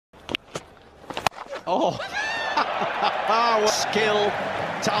Oh, skill,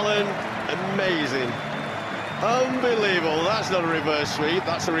 talent, amazing. Unbelievable. That's not a reverse sweep,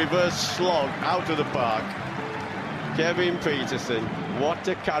 that's a reverse slog out of the park. Kevin Pietersen, what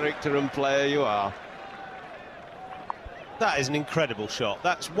a character and player you are. That is an incredible shot.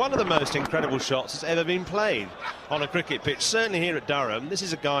 That's one of the most incredible shots that's ever been played on a cricket pitch, certainly here at Durham. This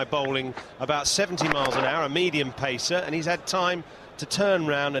is a guy bowling about 70 miles an hour, a medium pacer, and he's had time to turn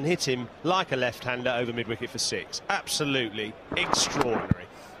round and hit him like a left-hander over mid-wicket for 6. Absolutely extraordinary.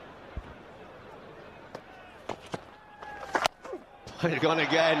 It's gone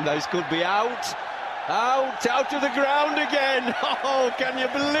again. Those could be out. Out of the ground again. Oh, can you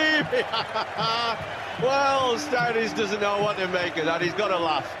believe it? Well, Stoudis doesn't know what to make of that. He's got to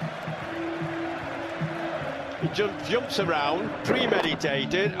laugh. He jumps around,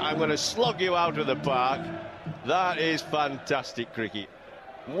 premeditated. I'm going to slog you out of the park. That is fantastic cricket.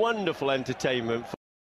 Wonderful entertainment.